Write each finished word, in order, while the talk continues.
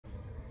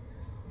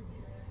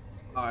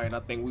All right, I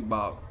think we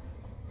about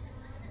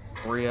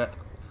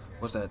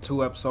what's that?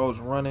 2 episodes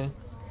running,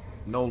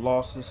 no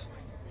losses.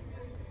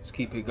 Let's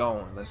keep it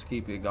going. Let's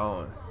keep it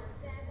going.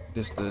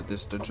 This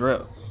the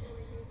drip.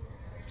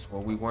 That's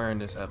what we wearing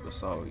this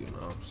episode. You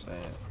know what I'm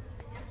saying?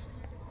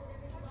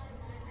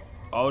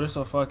 Oh, this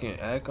a fucking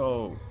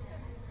echo.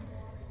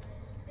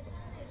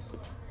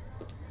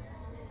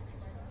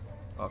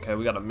 Okay,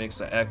 we gotta mix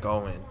the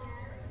echo in.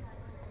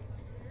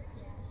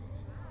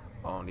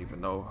 I don't even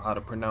know how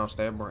to pronounce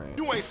that brand.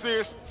 You ain't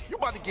serious. You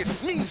about to get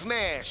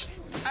smashed.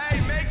 Hey,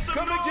 make some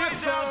Come and get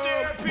noise out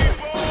there, some.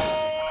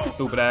 people!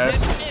 Stupid ass.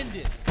 Let's end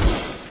this.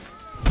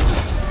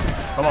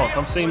 Come on,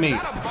 come see me.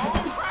 Was that a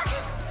bone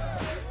cracker?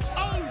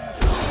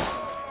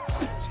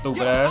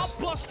 Stupid ass.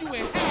 I'll bust you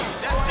in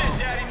half. That's it,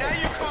 Daddy. Now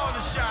you calling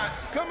the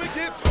shots. Come and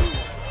get some.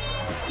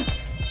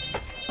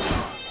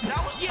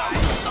 That was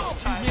tight. That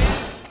was tight.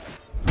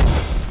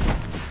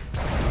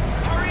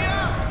 Hurry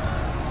up!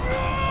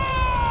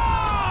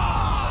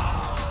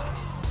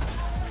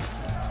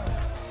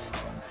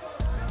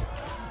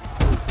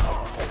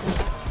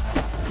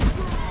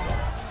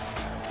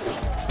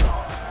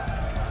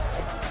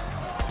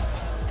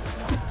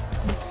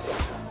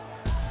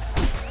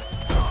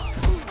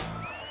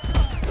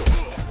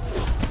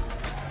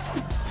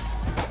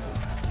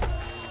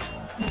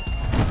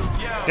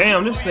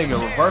 Damn, this nigga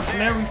reversing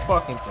every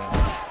fucking thing.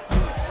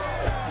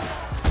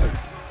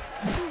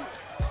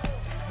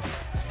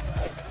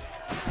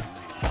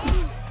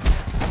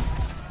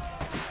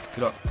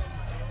 Get up.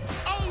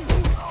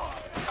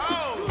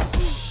 Oh,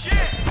 shit!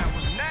 That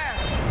was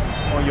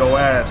nasty. On your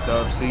ass,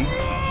 Dub, see?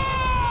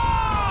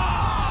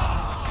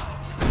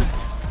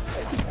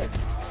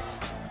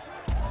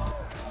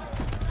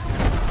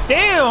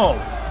 Damn!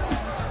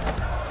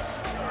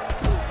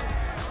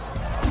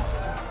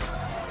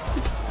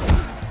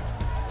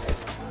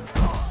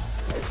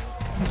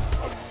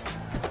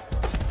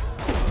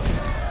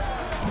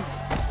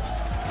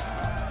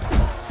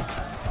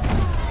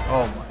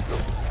 Oh my.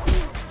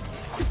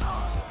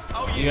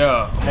 Oh,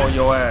 Yeah, I'm on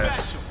your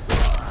ass.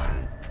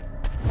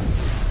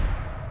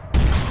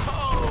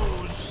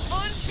 Oh,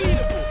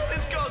 unbeatable.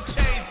 It's gonna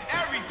change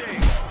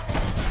everything.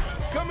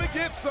 Come and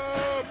get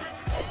some.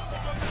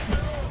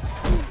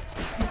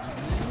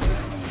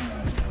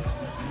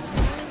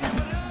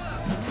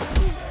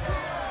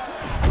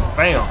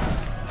 Bam.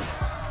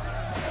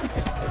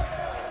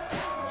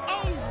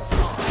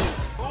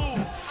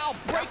 Ooh,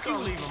 that's gonna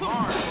leave him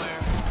hard, Claire.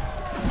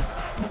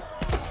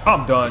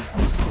 I'm done.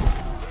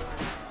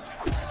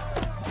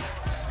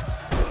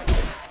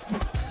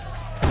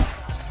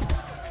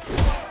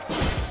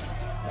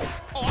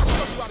 Oh, I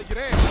showed you how to get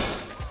in.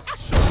 I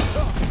showed you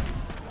tough.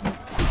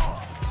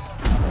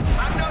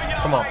 I know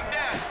y'all Come on. like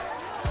that.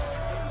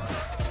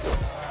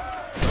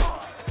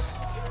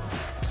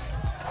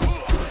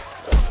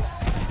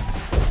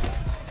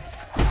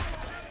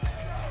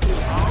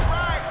 All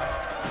right.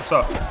 What's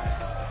up?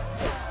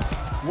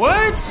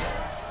 What?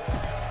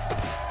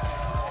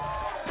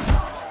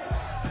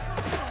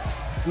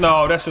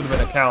 No, that should have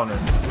been a counter.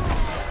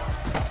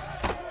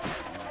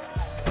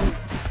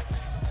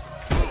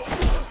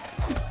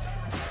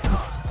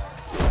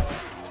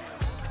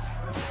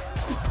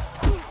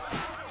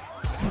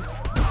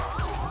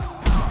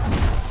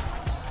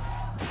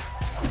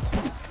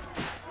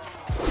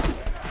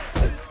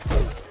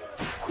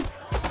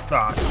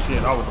 Ah,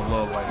 shit, I was a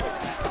little late.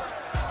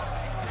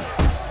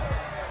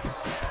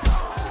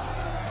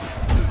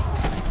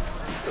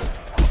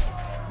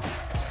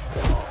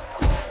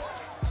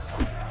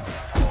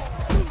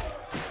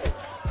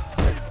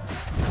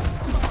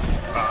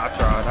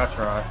 I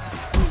tried.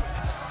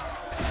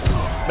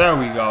 There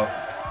we go.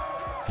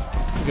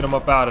 Get him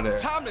up out of there.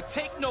 Time to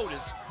take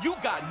notice. You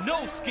got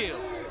no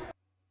skills.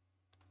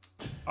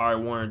 All right,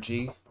 Warren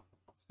G.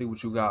 See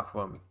what you got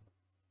for me.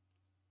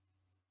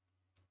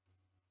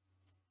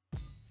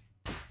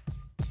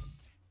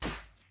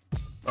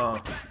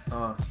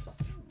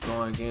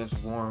 Going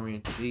against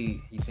Warren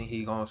G. He think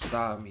he gonna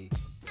stop me.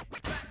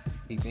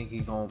 He think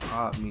he gonna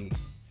pop me.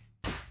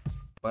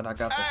 But I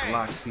got the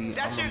block, see,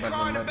 That's I'm your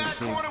car in gonna the let back this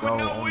shit corner go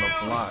with no on wheels.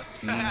 the block,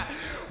 B.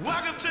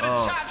 Welcome to the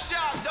chop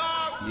shop,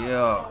 dog.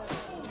 Yeah.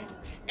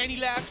 Any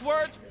last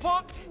words,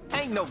 punk?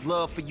 Ain't no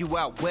love for you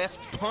out west,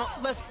 punk.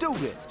 Let's do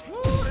this.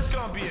 Woo, this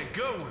gonna be a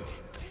good one.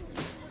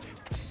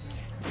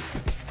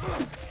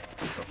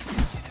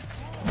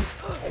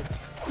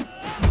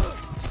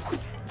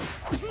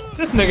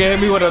 This nigga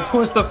hit me with a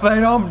twist of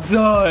fate, I'm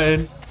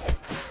done.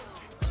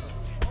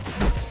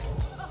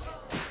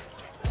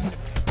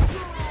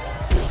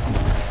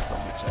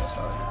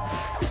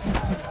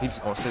 He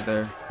just gonna sit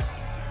there.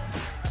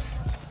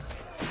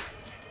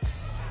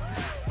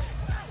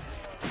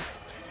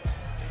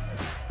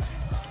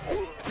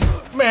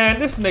 Man,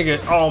 this nigga,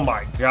 oh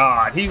my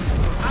god. He's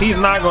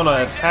not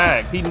gonna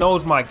attack. He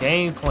knows my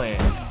game plan.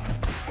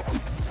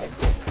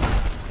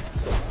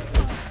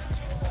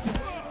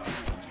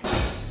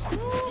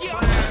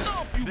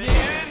 The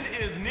end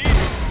is needed.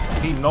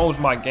 He knows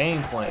my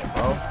game plan,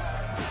 bro.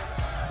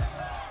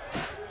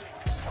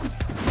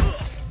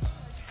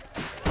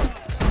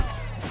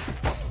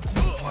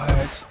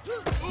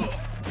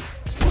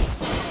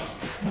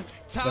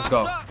 Let's go.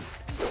 Up.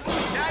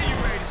 Now you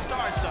ready to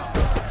start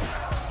something.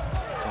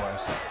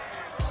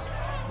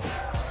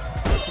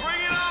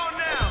 Bring it on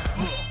now.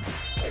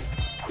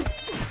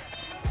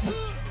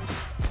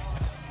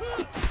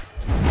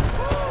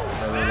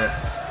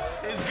 This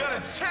is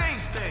gonna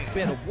change things.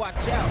 Better watch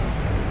out.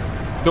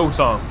 Do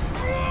something.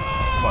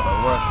 I'm about to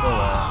rush your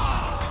ass.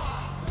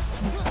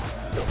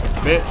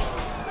 Bitch.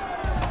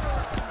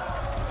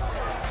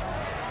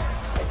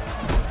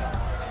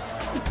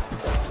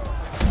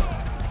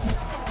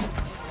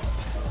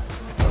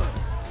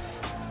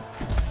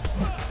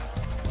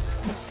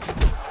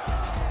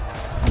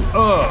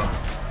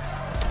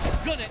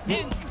 Gonna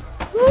end you.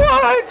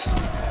 What?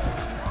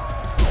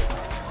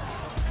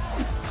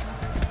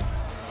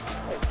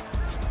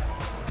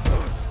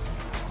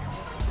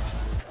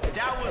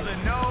 That was a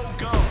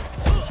no-go.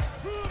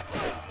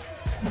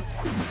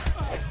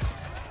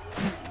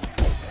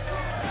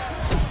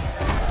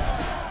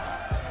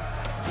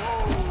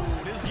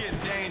 Whoa, this is getting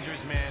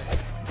dangerous, man.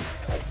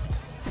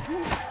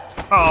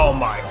 Oh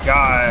my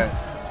god.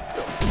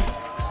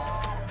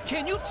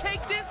 Can you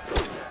take this?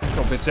 Get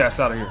your bitch ass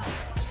out of here.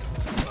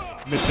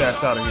 Bitch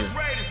ass out of Someone's here.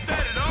 ready to set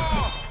it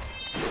off.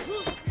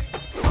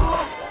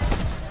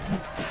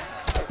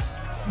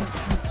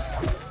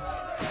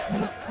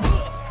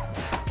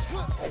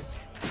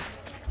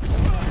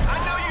 I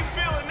know you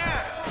feeling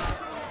that.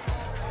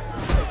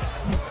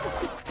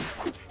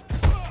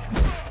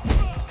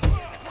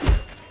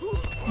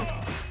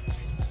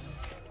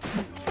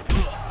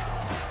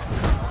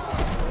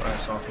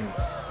 Ass off me.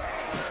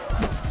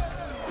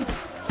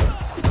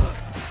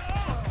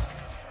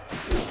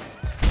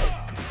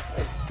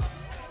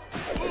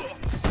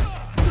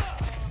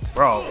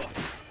 Bro.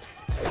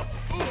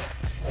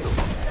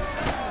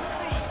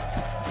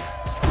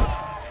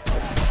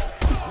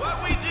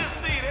 What we just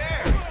see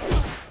there.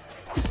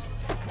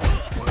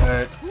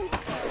 What?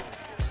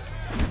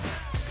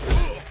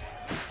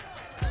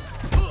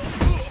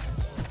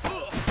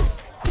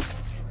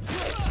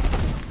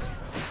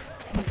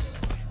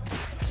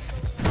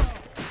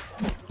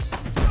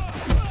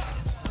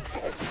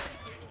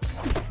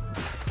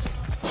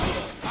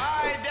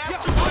 Alright,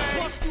 that's the way.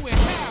 Bust you in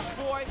half,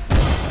 boy.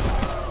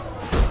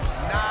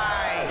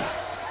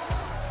 Nice.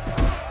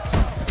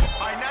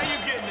 Alright, now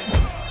you're getting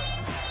it.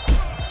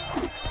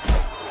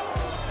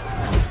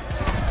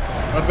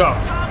 Let's go.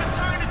 Time to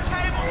turn the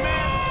tables,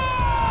 man.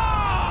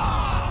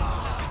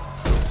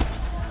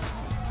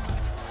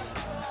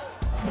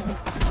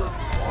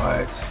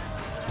 What?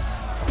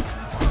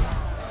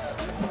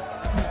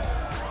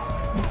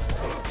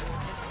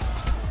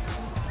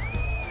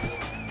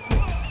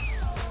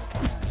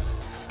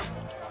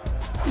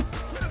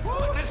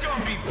 Woo, this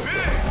gonna be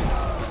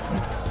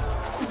big.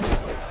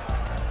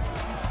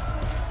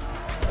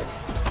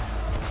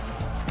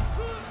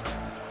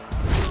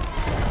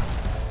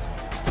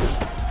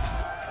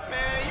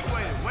 Man, you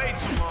waited way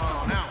too long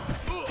on that one.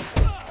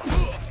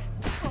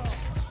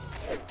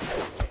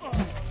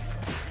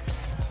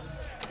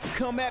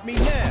 Come at me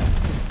now.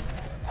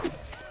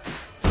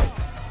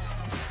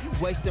 You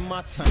wasting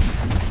my time.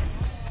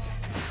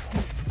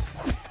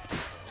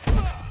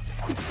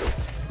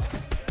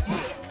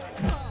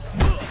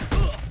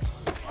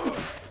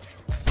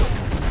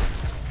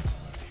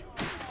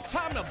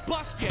 Time to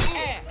bust your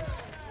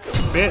ass.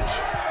 Bitch.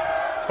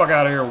 Fuck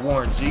out of here,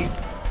 Warren G.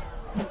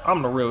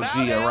 I'm the real Bow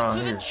G down around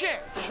to here. the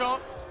chair,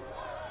 chump.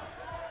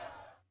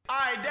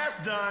 Alright,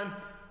 that's done.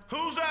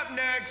 Who's up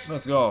next?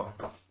 Let's go.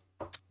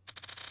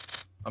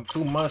 I'm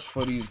too much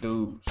for these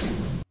dudes.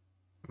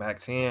 Mac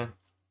 10.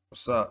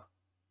 What's up?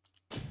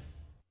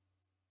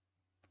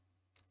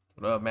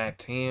 What up, Mac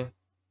 10?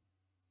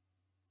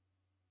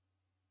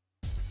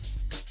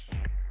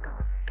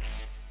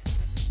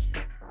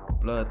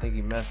 Blood think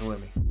he messing with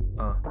me.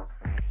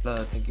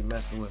 Blood think he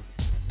messing with me.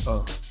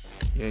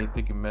 Yeah, he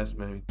think he messing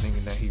with me,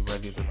 thinking that he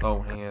ready to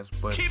throw hands,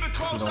 but Keep it he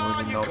close don't on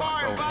really know your if I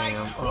car throw bikes.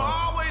 hands. We're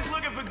always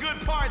looking for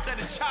good parts at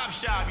the chop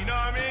shop, you know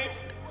what I mean?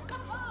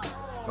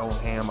 Go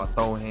ham, I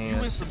throw You in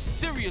hands. some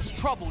serious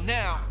trouble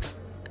now.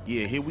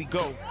 Yeah, here we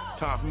go.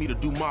 Time for me to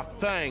do my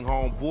thing,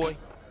 homeboy.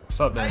 What's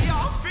up, Hey, then? yo,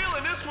 I'm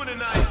feeling this one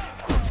tonight.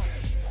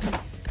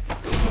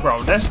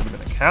 Bro, that should have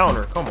been a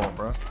counter. Come on,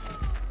 bro.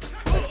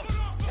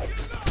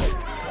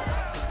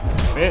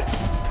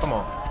 Bitch, come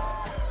on.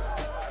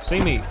 See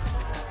me.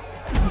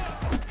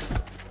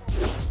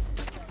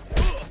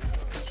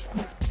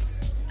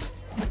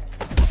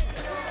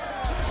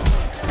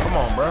 Come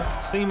on, bro.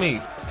 See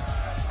me.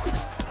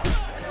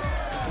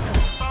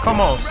 Come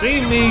on,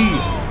 see me.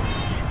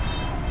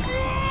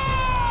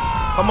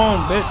 Come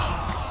on, bitch.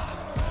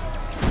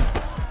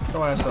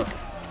 Go ass up.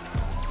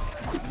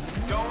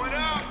 Going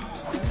up.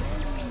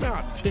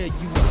 I'll tell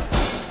you.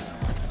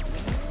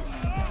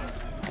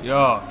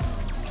 Yeah.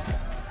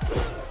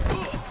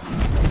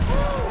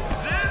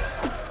 This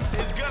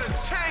is gonna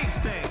change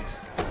things.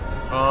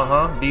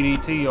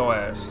 DDT your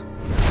ass.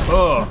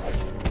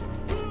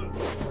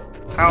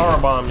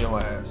 Powerbomb your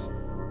ass.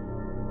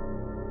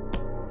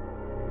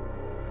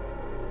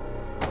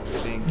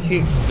 Then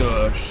kick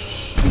the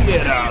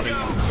shit out of you.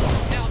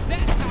 Now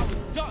that's how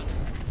it's done.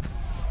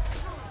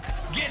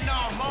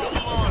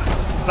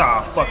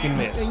 Ah, fucking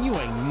miss. And you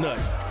ain't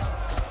nothing.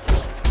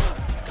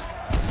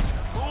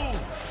 Ooh,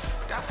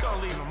 that's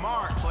gonna leave a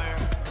mark, player.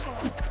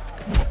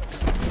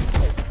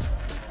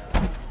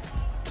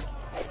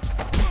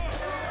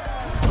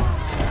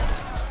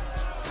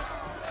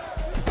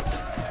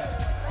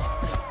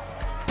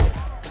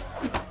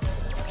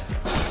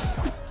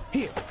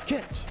 Here,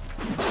 catch.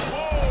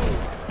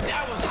 Whoa,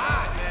 that was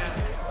hot,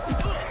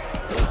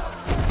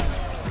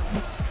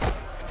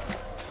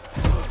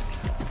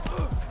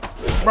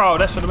 man. Bro,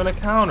 that should have been a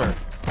counter.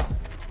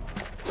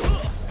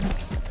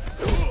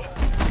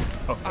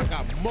 I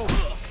got more.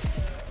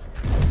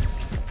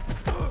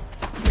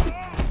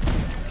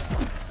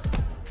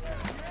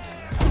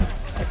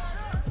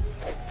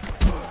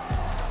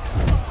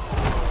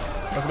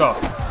 Let's go.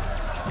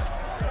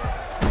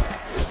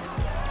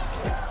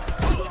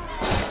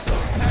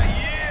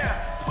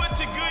 Yeah, put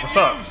to good What's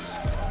up? use.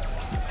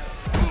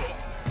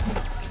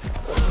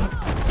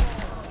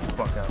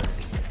 Fuck out of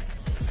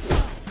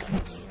here.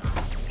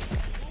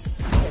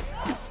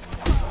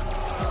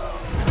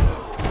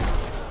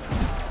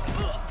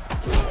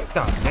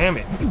 God damn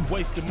it. You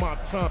wasted my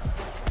time.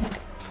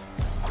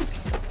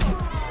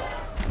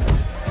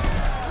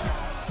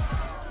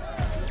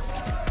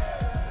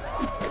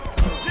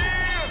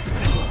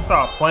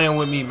 Stop playing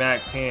with me,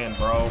 Mac 10,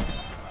 bro.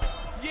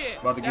 Yeah.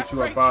 About to get that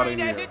you up freight outta train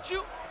that here. hit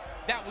you,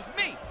 that was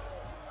me.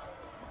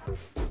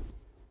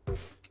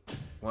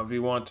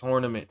 1v1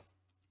 tournament.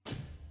 Let's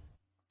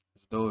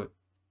do it.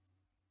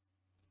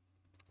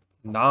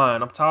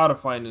 9. I'm tired of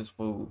fighting this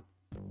fool.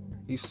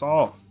 He's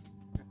soft.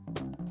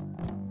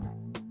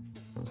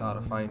 I'm tired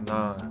of fighting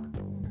 9.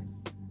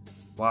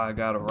 Why I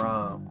gotta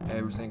rhyme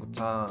every single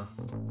time.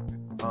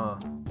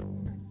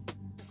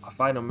 I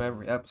fight him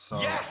every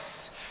episode.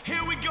 Yes,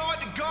 here we go at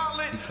the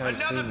gauntlet. You can't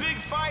see Another me. big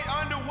fight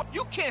underway.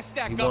 You can't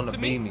stack He up wanna to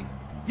beat me. me,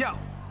 Yo,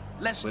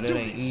 let's but do it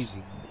ain't this. easy.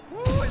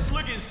 Ooh, it's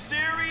looking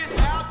serious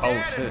out Oh,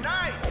 there shit.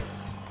 tonight.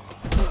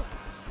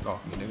 Get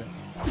off me, nigga.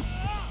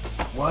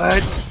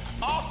 What?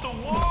 Off the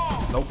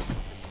wall. Nope.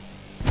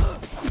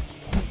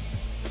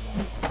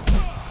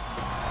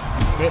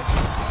 Bitch.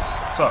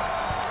 What's up?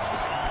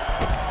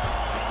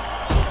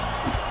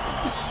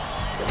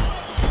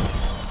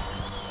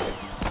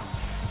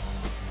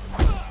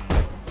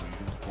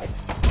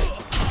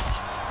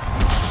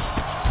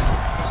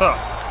 What's up?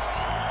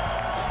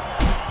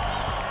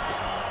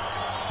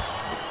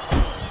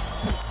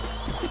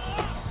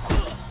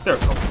 There's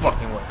no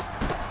fucking way.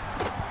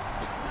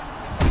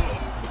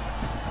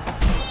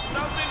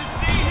 Something to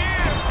see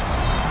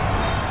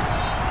here.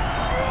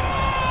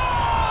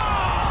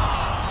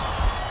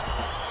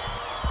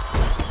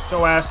 Get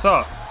your ass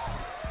up.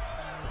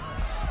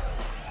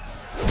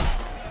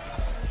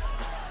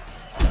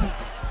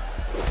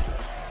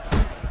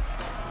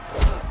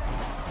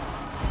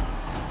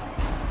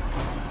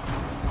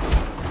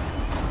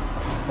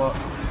 Fuck.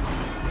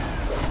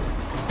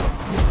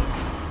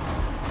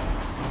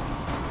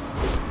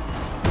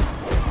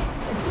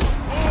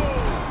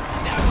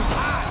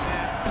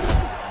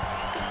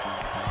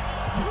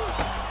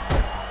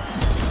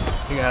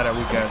 He had that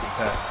weak ass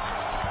attack.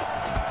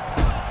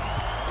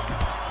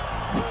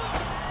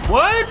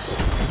 What?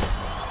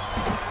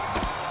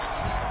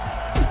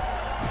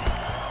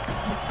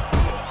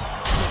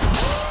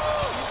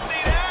 You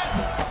see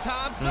that?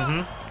 Time's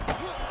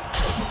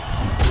up.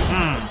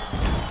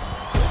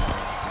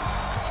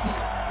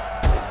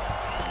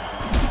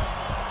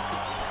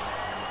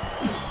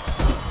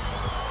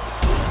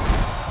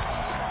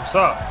 What's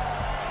up?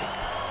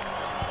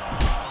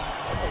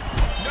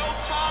 No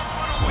time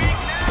for the weak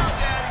now,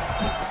 Daddy.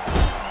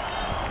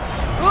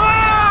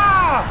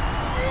 Ah!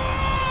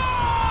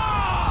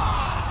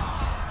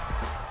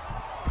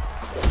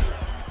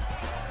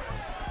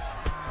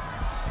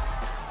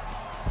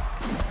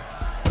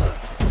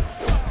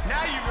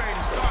 Now you ready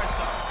to start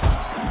something.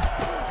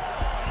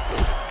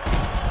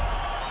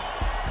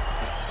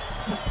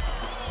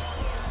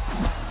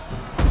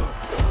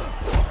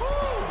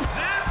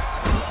 This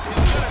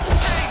is gonna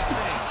change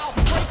things. I'll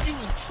break you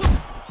in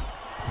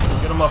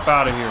two. Get him up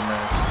out of here,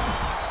 man.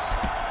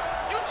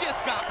 You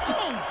just got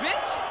owned,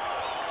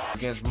 bitch.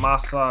 Against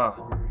Massa.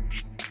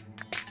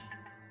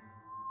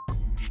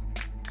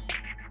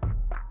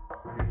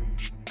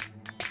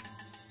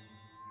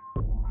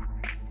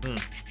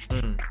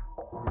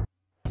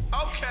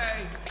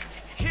 Okay,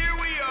 here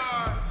we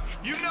are.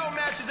 You know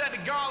matches at the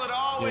gauntlet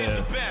are always Yeah.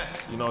 the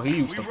best. You know, he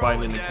used to We fight in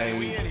rolling, the Daddy.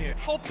 We in cage. here.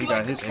 Hope He you got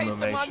like his the taste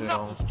MMA of my shit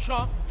knuckles, on.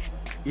 chump.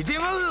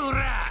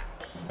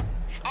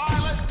 All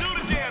right, let's do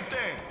the damn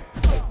thing.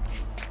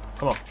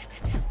 Come on.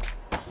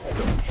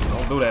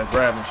 Don't do that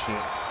grabbing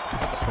shit.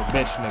 That's for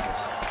bitch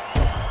niggas.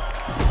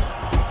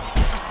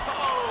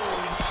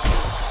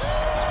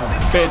 That's for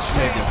bitch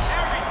niggas.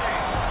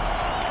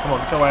 Everything. Come on,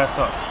 get your ass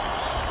up.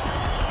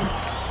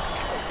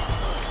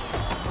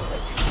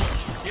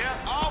 Yeah,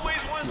 always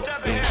one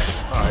step ahead.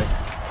 Alright.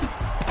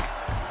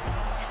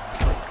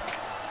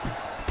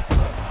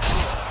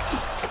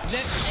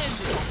 Let's end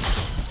it.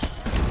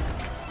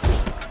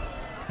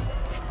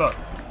 What's up?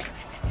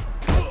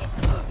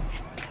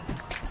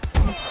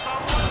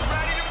 Someone's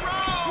ready to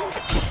roll.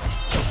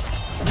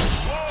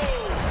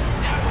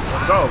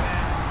 go.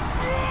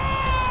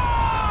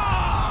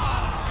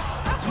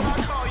 That's what I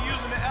call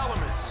using the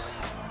elements.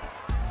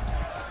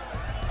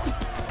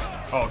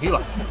 Oh, he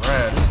like to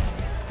grab.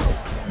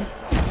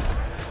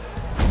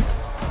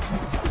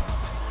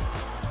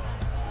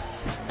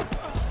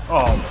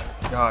 Oh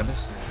my God,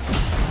 this is.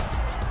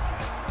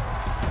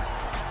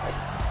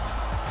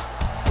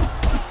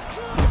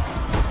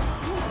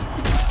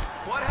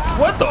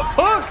 What the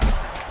fuck?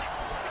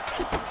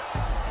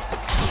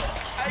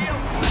 Hey, yo,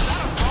 is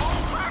that a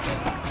phone cracker?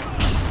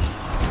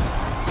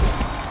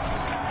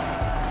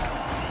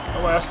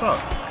 Oh, ass up.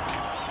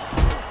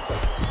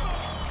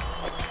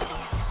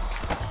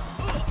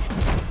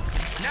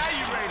 Now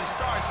you ready to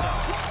start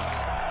something.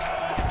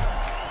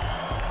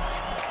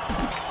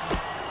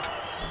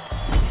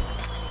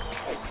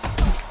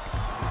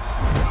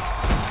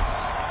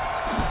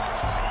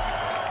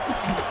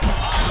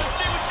 Alright, let's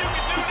see what you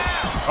can do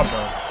now. I'm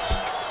done.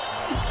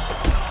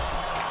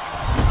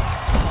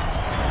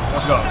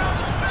 Let's go. Now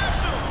the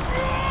special.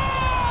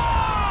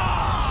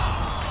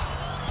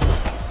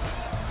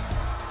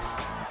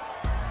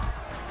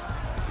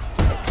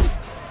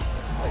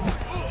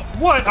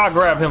 What? I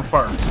grabbed him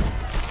first.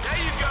 There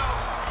you go.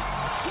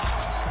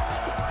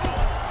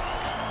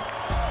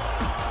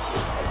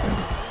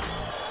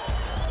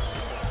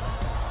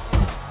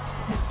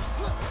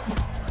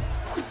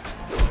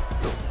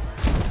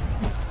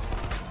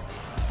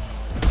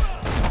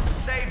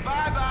 Say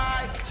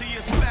bye-bye to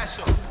your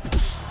special.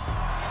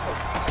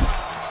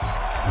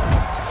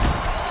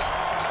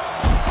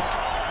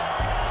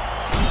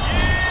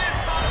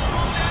 Yeah, time to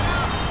pump that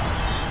up.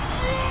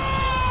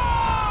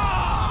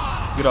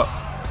 Get up.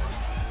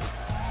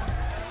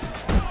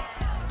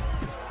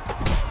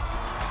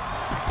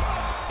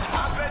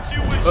 I bet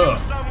you wish you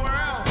was somewhere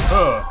else.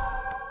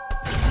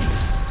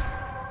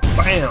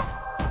 Bam.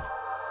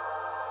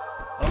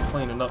 I'm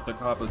cleaning up the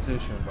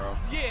competition, bro.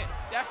 Yeah,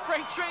 that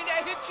freight train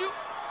that hit you,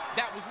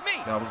 that was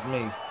me. That was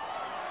me.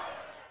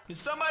 Can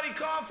somebody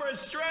call for a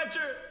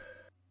stretcher?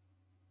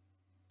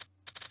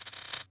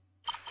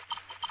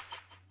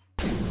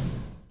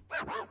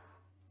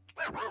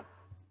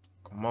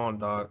 Come on,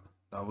 Doc.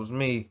 That was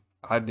me.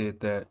 I did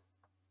that.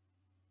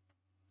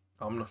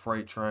 I'm the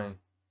freight train.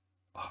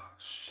 Oh,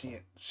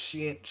 shit.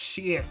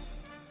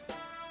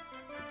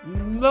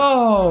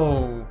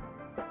 No.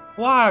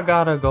 Why I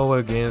gotta go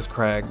against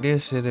crack?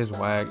 This shit is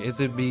whack. Is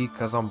it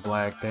because I'm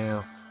black?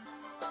 Damn.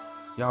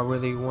 Y'all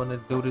really want to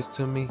do this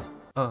to me?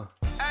 Hey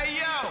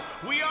yo,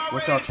 we already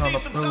What y'all trying to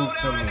see some prove to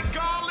throwdown in me? the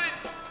gauntlet.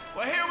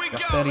 Well, here we Y'all go.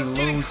 steady Let's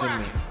get it losing me.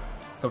 cracking.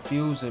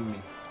 Confusing me.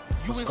 You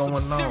What's in going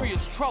some on?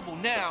 serious trouble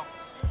now.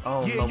 I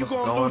don't know Yeah, you what's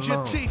gonna going lose your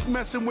on. teeth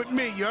messing with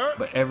me, you heard?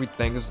 But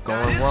everything is Now,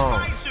 going this wrong.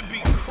 fight should be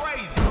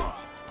crazy.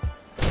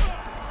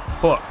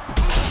 Fuck.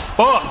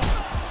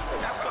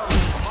 That's gonna be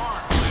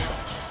smart.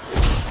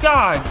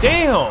 God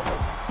damn.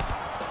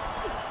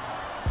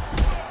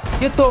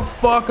 Get the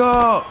fuck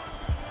up.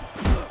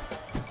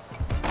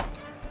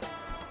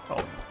 Oh,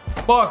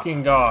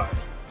 fucking God.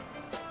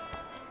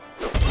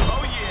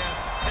 Oh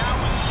yeah, that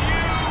was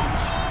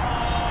huge.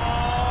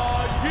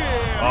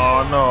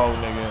 Oh no,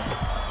 nigga.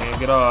 Can't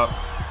get up.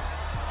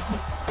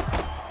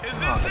 Is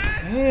this it?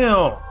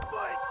 Damn.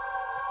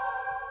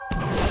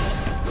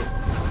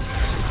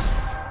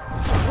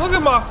 Look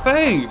at my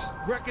face.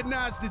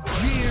 Recognize the G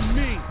in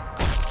me.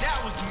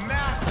 That was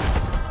massive.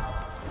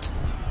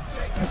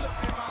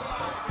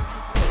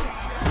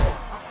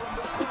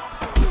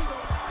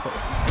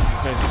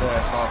 Bitch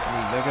ass off me,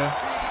 nigga.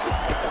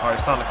 Alright,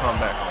 it's time to come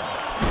back.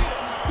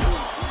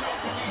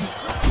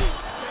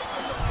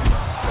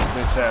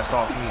 Bitch ass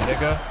off me,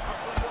 nigga.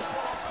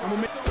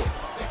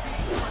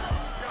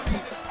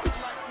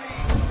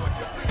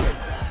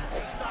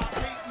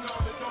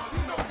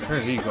 Here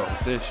he go with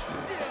this shit.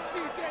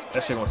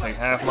 That shit gonna take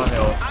half my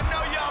health. I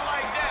know y'all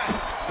like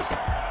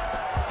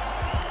that.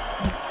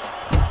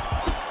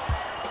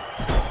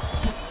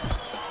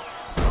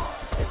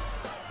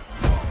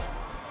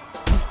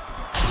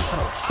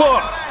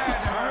 Fuck!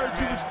 I heard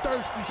you was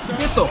thirsty, son.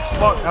 Get the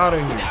fuck out of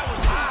here. That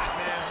was hot,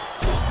 man.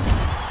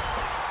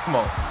 Come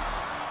on.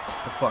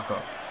 The fuck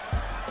up.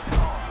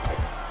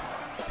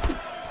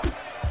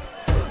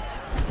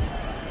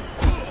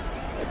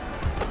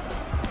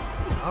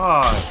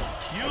 God,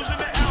 Using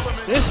the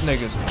elements. this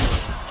nigga's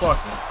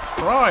fucking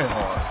try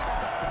hard.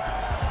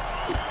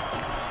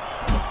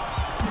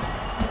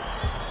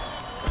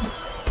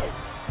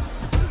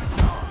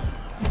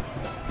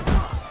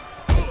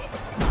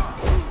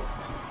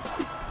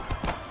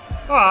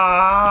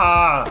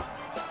 Ah!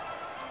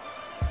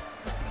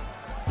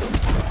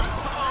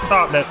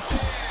 Stop that.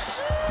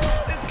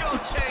 This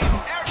gonna change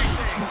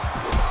everything.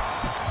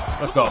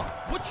 Let's go.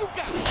 What you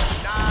got?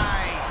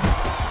 Nice.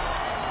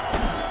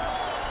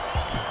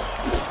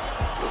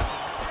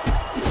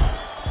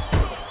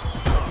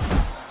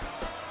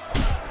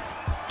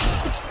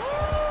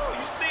 Woo,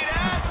 you see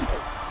that?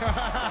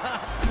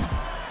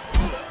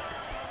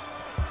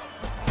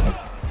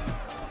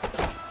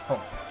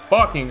 Oh,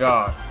 fucking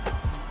God.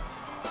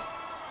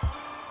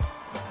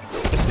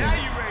 This Now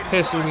nigga you ready to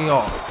pissing start me something.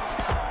 off.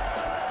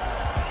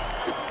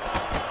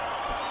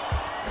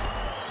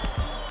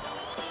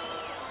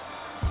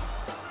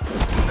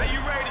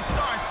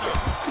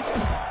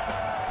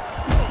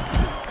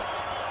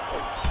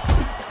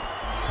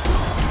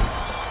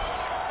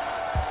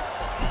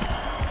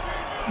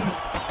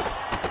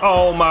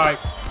 Oh my.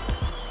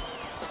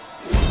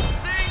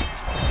 See?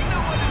 You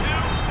know what to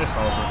do. It's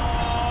over.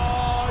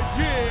 Oh,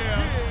 yeah.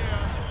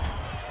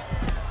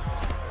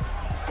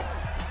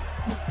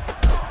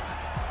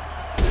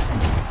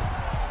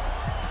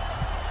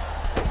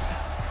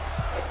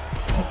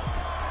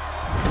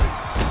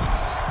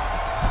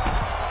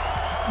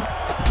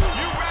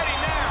 You ready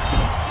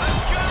now?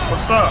 Let's go.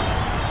 What's up?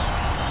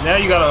 Now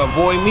you gotta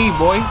avoid me,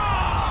 boy.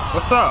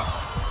 What's up?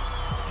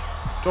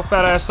 Get your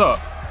fat ass up.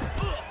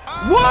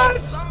 What?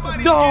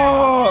 Somebody's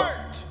Dog. getting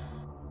hurt.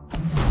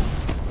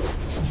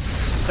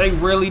 They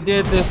really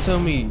did this to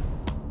me.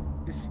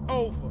 It's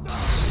over.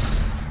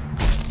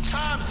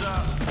 Time's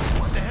up.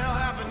 What the hell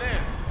happened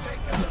there?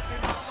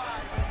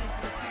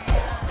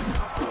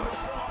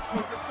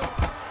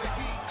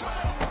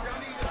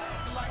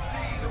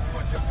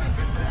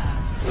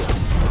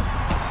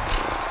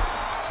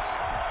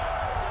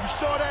 You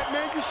saw that,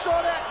 man? You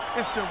saw that?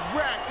 It's a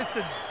wrap. It's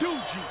a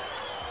doogie.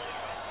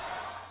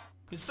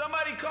 Can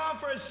somebody call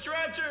for a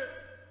stretcher?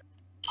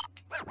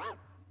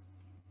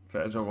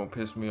 Fat Joe gonna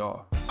piss me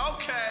off.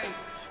 Okay.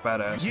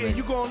 Fat ass Yeah, nigga.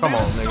 you gonna Come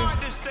on, live? nigga. Start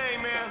this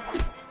thing, man.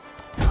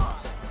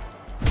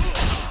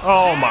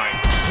 Oh my.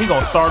 He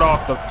gonna start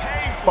off the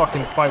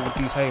fucking fight with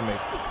these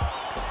haymakers.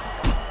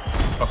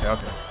 Okay,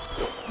 okay.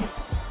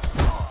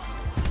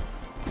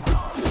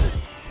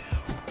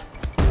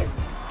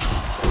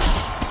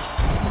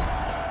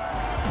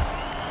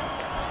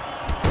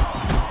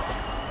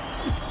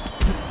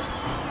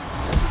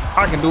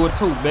 I can do it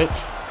too,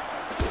 bitch.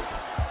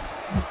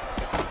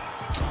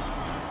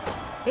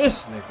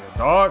 This nigga,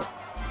 dog.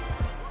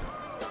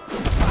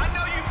 I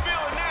know you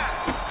feeling that.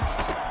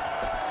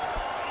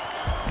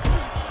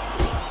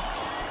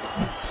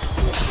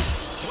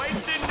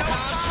 Wasting no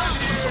time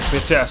here.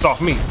 Bitch ass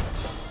off me.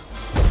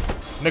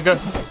 Nigga.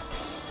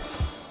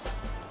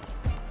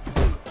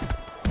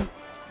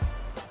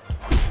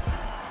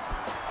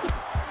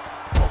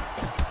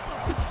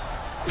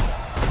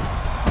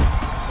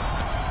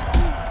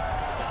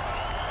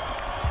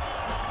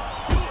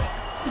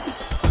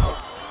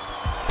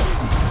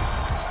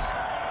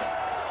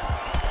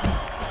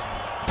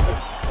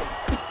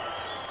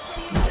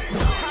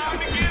 Time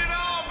to get it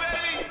on,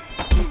 baby.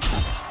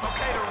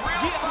 Okay, the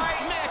real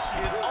fight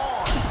is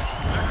on.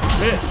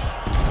 Bitch.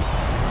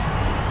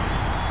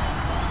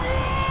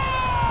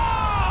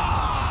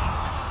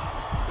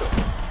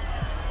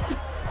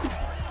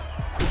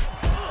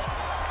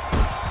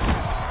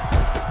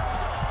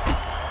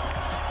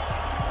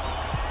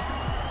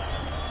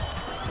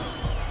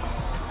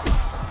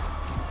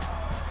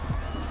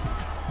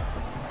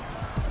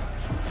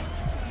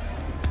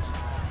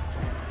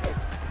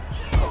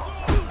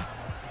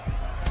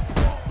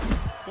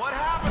 What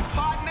happened,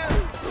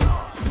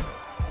 partner?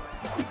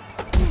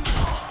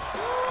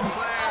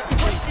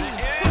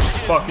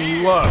 Fucking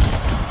you up.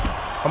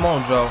 Come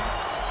on, Joe.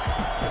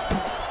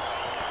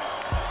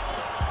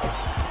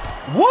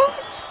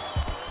 What?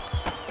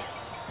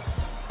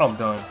 I'm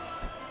done.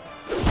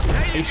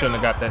 He shouldn't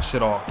have got that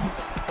shit off.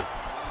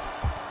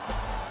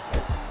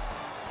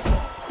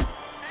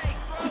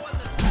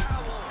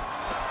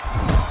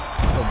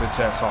 Go bitch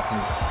ass off me.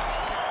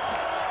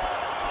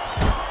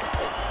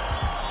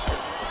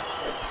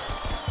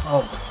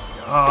 Oh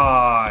my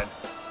god.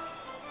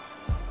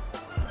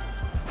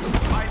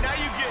 All right, now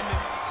you getting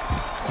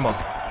it. Come on.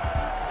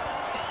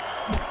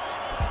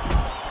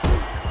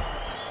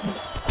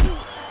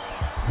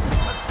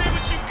 Let's see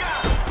what you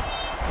got.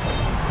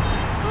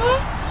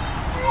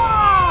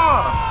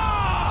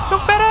 Your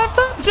fat ass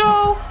up,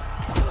 Joe.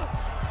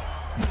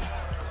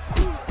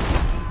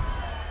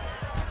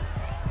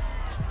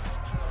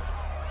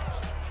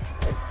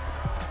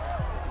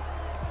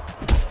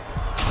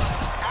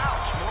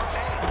 Ouch, more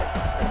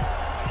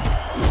pain.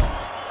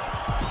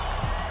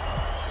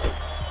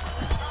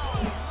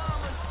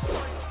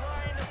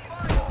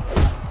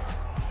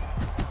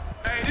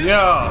 Hey, this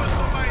Yeah. put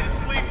somebody to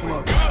sleep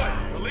for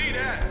good. Believe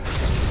that.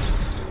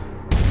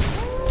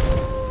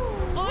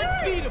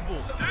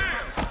 Unbeatable.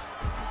 Damn.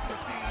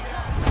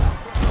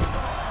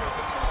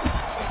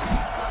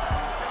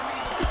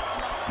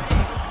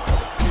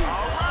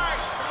 All right.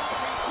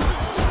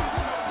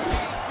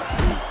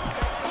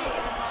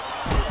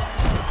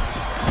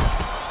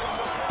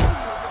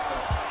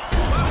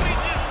 What we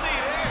just see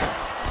there?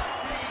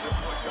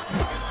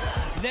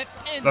 Let's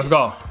end Let's it.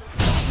 go.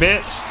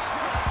 Bitch.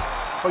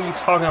 What are you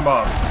talking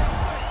about?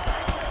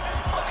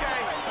 Okay,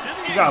 this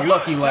You getting got good.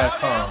 lucky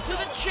last Bow down time.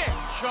 to the chair,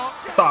 chump.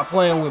 Stop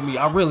playing with me.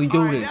 I really All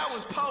do right, this. that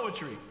was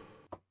poetry.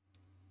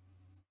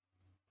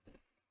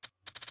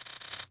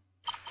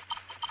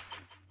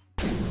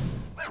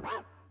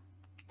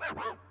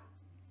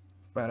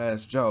 Fat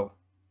ass Joe.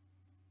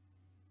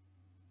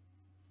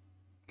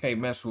 Can't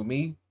mess with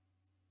me.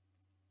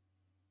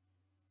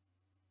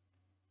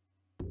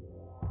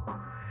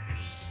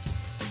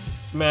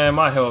 Man,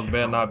 my health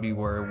better not be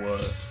where it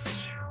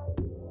was.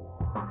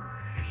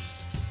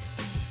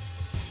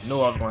 Knew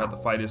I was gonna have to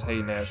fight his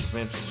hating ass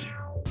eventually.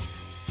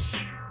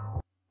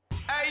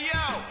 Hey,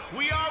 yo,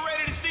 we all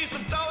ready to see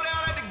some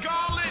throwdown at the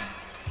gauntlet?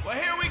 Well,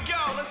 here we go.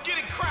 Let's get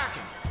it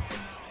cracking.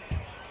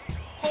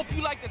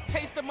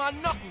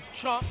 my knuckles,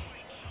 chump.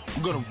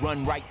 I'm gonna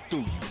run right through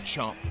you,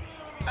 chump.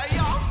 Hey,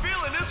 y'all, I'm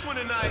feeling this one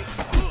tonight.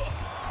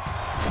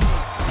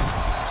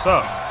 What's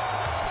up?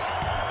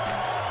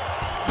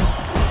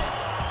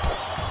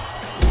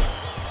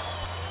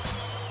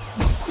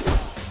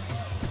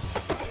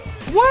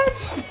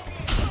 What?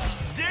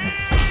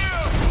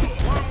 Damn!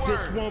 One word.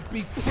 This won't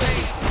be pretty.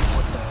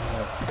 What the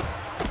hell?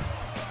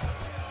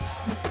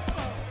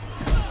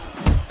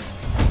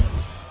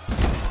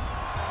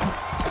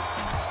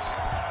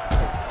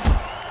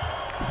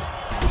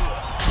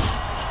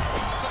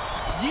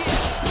 Yeah,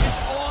 it's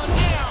on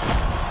now.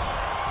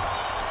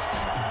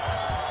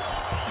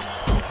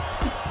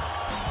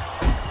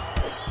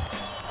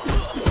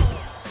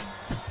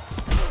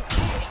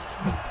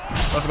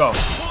 Let's go.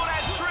 Pull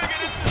that trigger,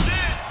 this is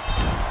it.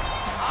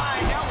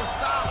 Alright, that was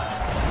solid.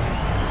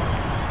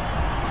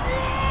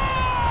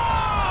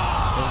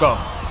 Let's go.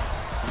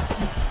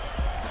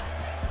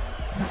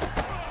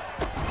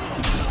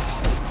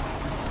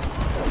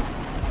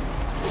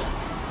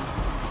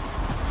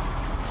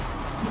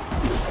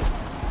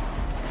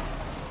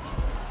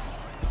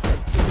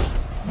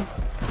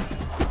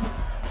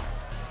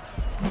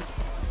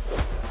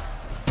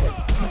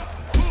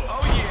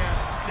 Oh yeah,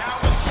 that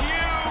was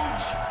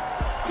huge.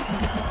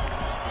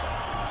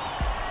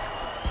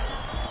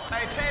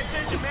 Hey, pay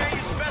attention, man.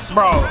 Your special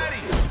Bro. is ready.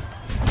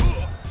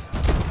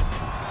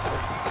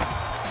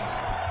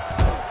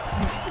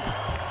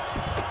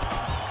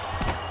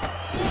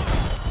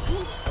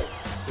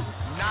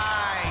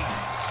 Nice.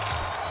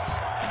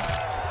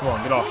 Come on,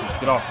 get off me.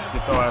 Get off me.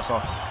 Get your ass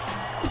off.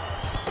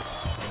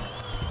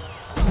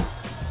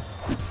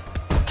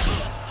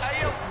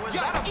 Hey, yo, was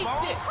Yo, that a eat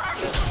bone this.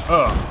 cracker?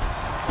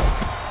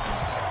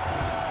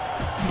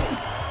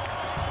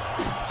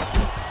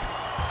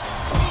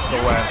 Get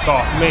your ass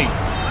off me.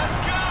 Let's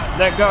go.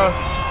 Nigga.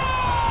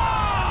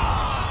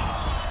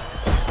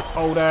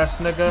 Old ass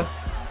nigga.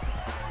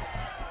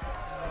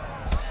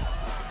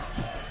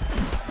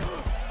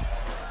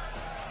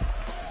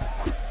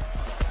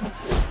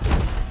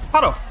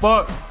 How the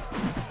fuck?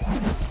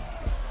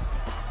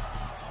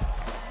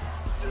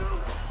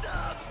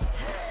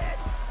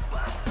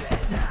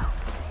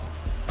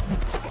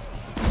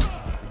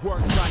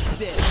 Works like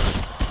this.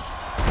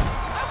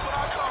 That's what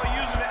I call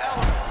using the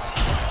elements.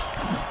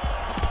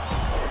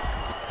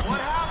 What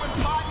happened,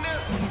 partner?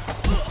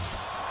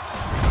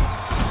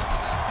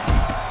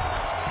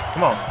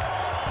 Come on.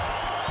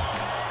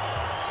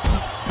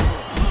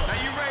 Now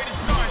you ready to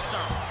start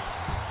something?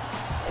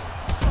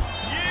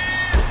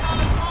 Yeah, it's time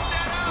to pump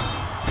that up.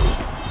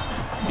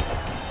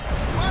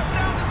 Bust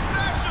out the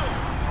specials.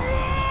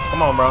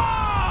 Come on, bro.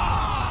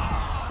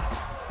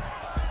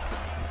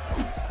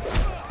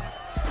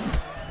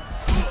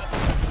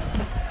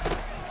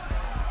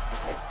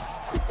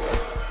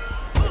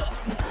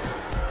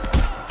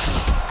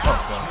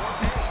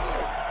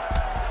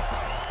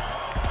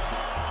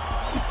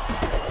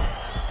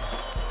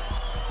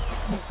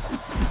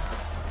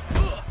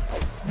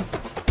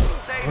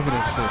 Say Look at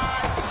this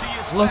bye-bye to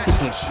your Look at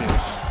special. this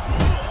shit.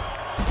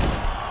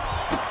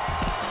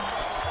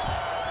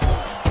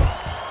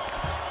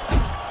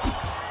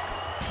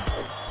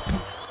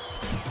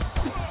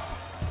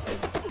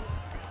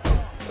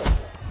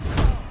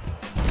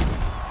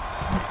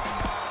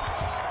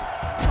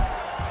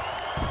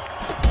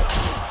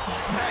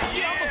 Hey,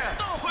 yeah,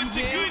 stomp put you, to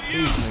man. good These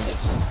use.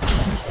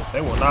 niggas.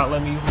 They will not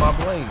let me use my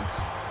blades.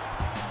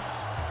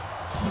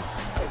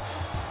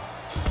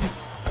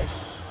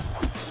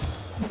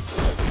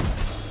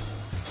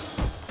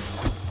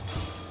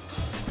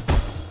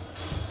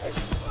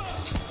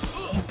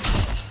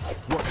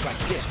 Works like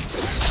this.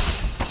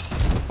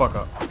 Fuck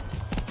up.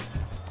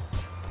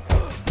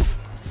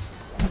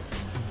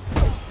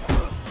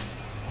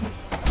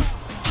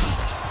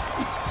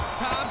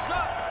 Time's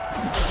up.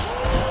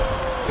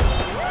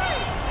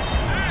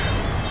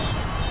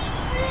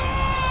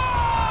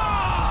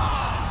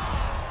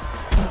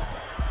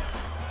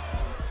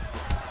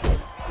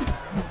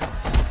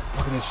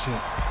 Look at this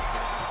shit.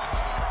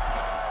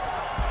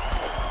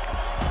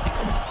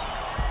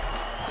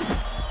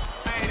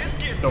 Hey, this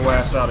getting Get your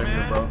ass out of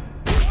personal, here, man. bro.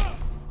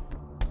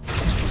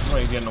 You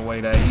ain't getting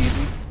away that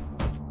easy.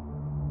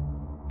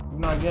 You're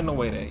not getting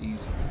away that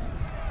easy.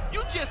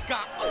 You just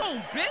got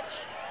owned,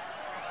 bitch.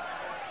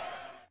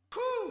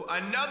 Whew,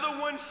 another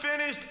one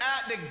finished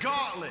at the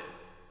gauntlet.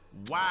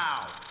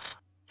 Wow.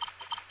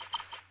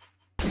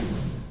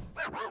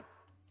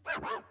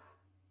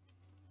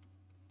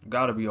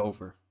 Gotta be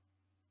over.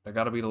 That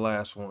gotta be the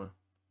last one.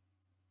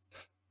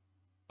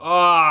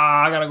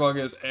 Ah, I gotta go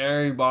against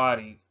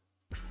everybody.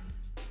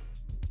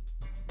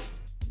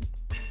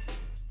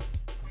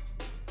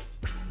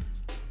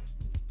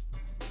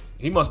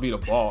 He must be the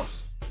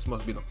boss. This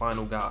must be the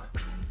final guy.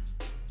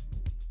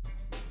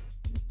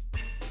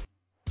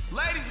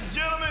 Ladies and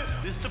gentlemen,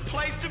 this is the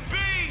place to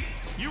be.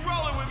 You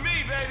rolling with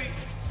me, baby.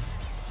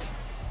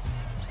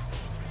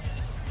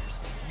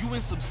 You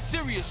in some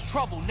serious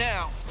trouble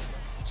now.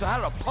 So how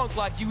did a punk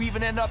like you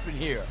even end up in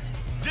here?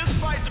 This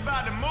fight's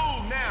about to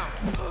move now.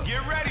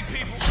 Get ready,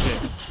 people.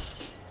 Shit.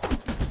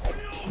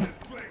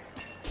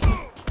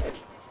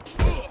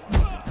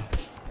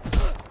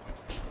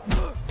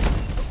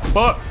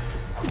 fuck?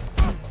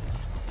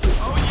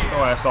 Oh, yeah.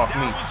 Throw ass off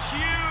me. That was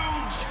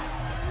huge.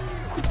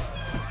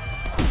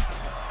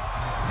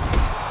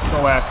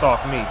 Throw ass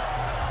off me.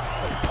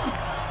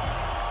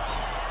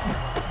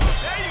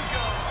 There you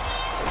go.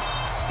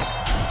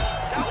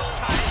 That was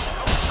tight.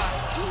 That was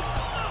tight.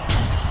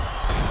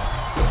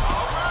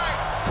 All right.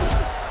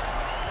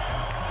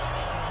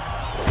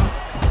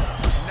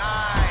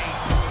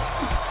 Nice.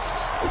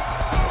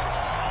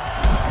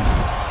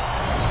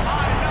 All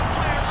right, enough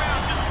playing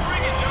around. Just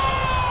bring it,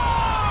 dog.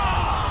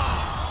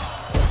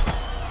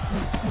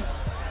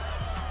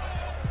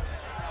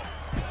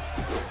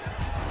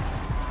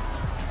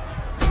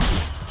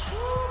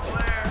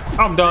 Blair.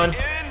 I'm done. The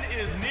end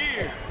is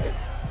near.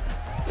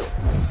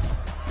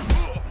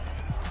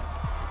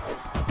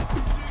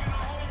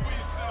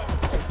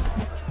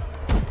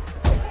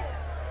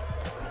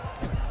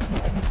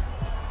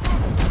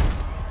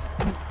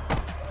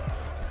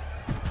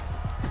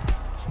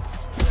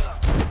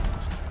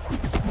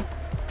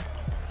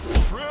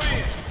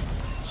 Brilliant.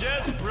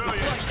 Just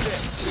brilliant.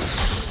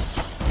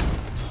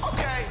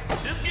 Okay,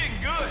 this is getting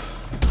good.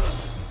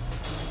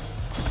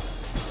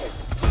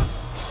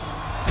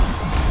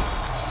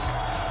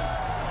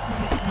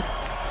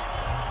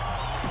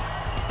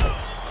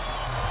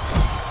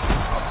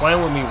 Stop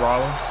playing with me,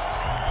 Rollins.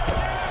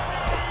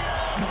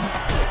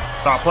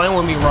 Stop playing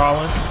with me,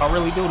 Rollins. I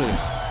really do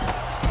this.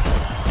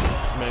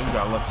 Man, you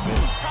got lucky,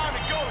 bitch. Time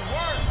to go to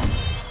work.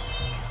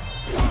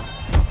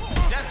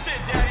 That's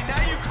it, Daddy.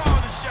 Now you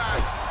call the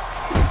shots.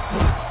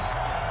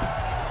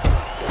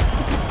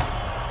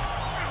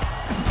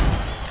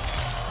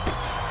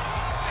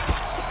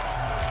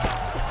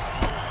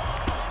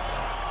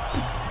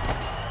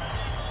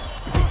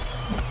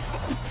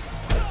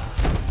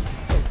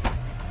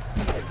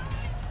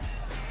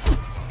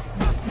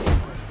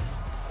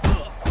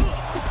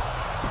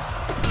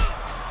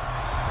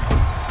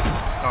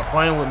 Stop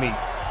playing with me.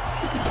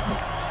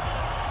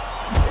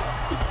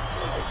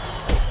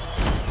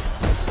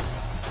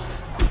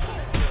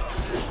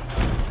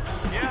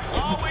 Yeah,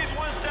 always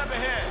one step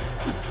ahead.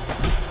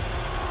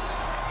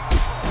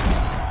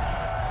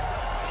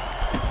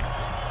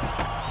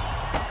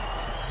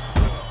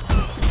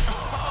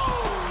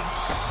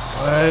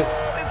 What?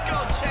 It's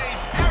gonna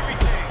change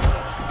everything.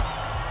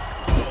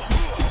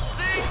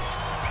 See?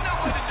 You know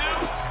what to do.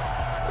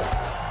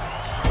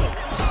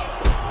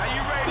 Are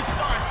you ready to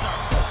start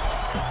something?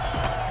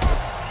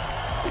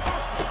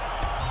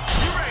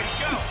 You ready to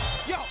go?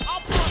 Yo,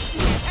 I'll bust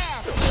you in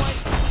half, boy.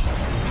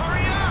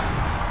 Hurry up!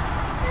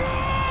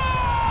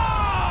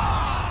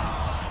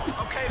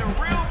 Okay, the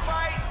real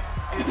fight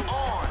is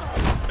on.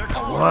 They're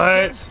calling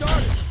What?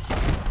 Started.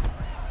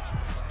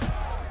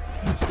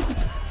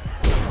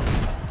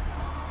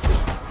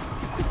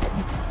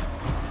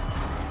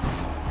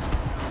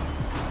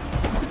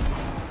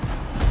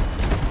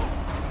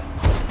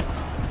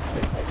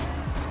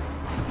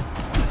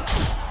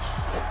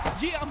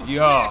 Yeah, I'm gonna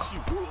Yeah.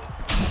 smash you.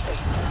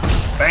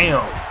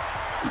 Bam.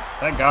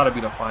 That gotta be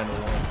the final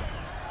one.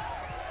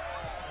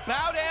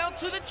 Bow down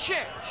to the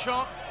champ,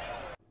 chump.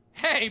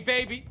 Hey,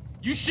 baby,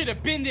 you should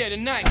have been there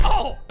tonight.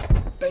 Oh!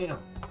 Damn.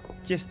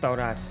 Just thought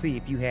I'd see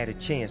if you had a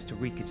chance to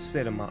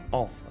reconsider my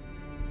offer.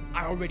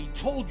 I already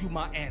told you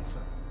my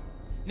answer.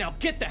 Now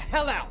get the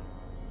hell out.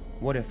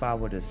 What if I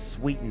were to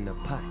sweeten the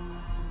pot?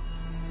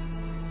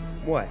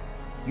 What?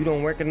 You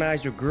don't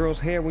recognize your girl's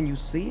hair when you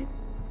see it?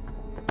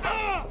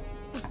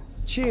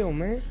 Chill,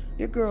 man.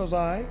 Your girl's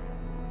alright.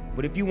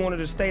 But if you want her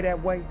to stay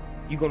that way,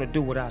 you're gonna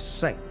do what I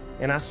say.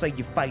 And I say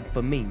you fight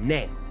for me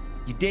now.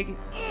 You dig it?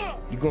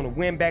 You're gonna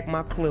win back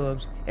my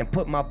clubs and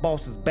put my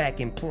bosses back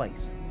in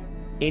place.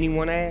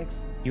 Anyone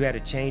asks, you had a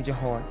change of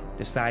heart,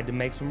 decide to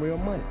make some real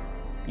money.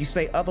 You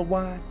say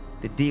otherwise,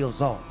 the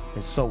deal's off,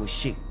 and so is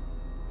she.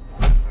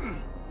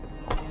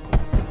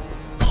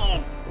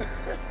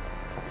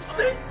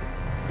 See?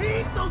 He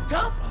ain't so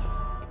tough.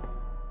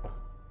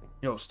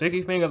 Yo,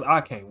 Sticky Fingers,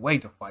 I can't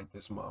wait to fight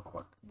this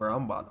motherfucker, bro.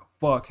 I'm about to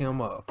fuck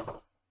him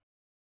up.